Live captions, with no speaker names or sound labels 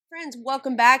Friends,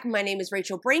 welcome back. My name is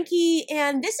Rachel Brinke,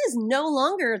 and this is no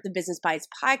longer the Business Bites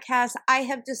podcast. I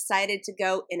have decided to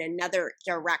go in another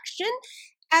direction.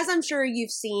 As I'm sure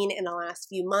you've seen in the last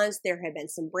few months, there have been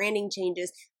some branding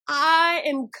changes. I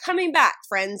am coming back,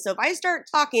 friends. So if I start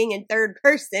talking in third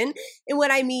person, and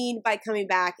what I mean by coming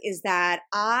back is that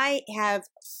I have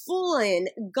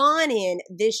gone in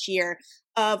this year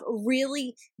of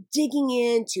really digging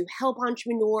in to help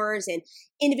entrepreneurs and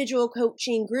individual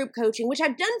coaching, group coaching, which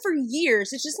I've done for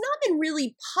years. It's just not been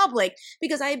really public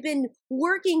because I've been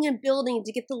working and building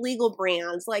to get the legal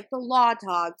brands like the Law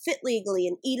Talk, Fit Legally,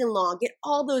 and Eden Law, get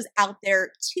all those out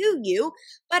there to you.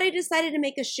 But I decided to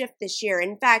make a shift this year.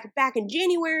 In fact, back in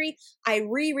January, I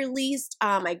re-released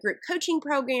my group coaching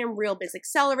program, Real Biz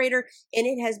Accelerator, and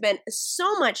it has been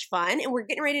so much fun. And we're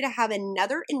getting ready to have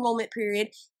another enrollment period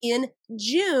in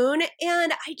June,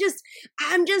 and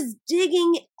I'm just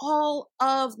digging all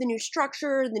of the new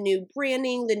structure, the new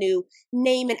branding, the new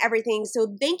name and everything.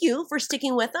 So thank you for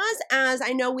sticking with us, as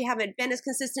I know we haven't been as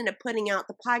consistent at putting out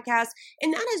the podcast,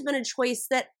 and that has been a choice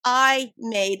that I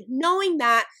made, knowing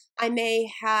that I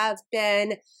may have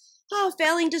been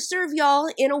failing to serve y'all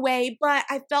in a way, but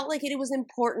I felt like it was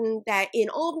important that in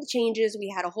all the changes,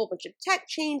 we had a whole bunch of tech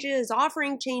changes,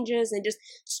 offering changes, and just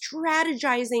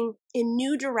strategizing in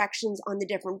new directions on the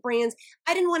different brands.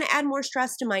 I didn't want to add more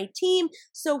stress to my team,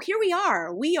 so here we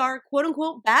are. We are quote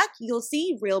unquote back. You'll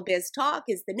see Real Biz Talk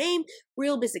is the name.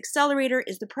 Real Biz Accelerator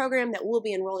is the program that we'll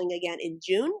be enrolling again in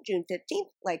June 15th,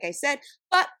 like I said.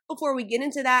 But before we get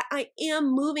into that, I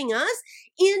am moving us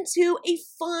into a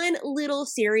fun little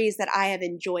series that I have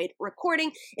enjoyed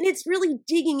recording, and it's really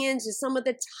digging into some of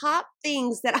the top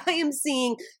things that I am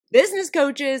seeing business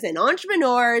coaches and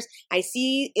entrepreneurs. I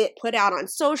see it put out on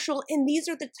social, and these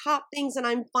are the top things that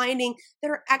I'm finding that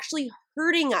are actually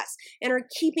hurting us and are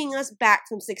keeping us back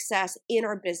from success in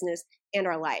our business and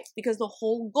our life. Because the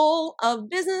whole goal of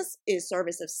business is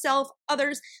service of self,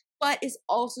 others, but is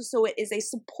also so it is a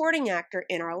supporting actor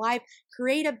in our life.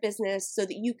 Create a business so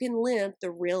that you can live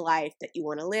the real life that you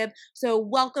want to live. So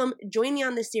welcome, join me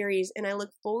on this series, and I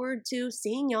look forward to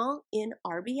seeing y'all in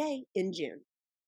RBA in June.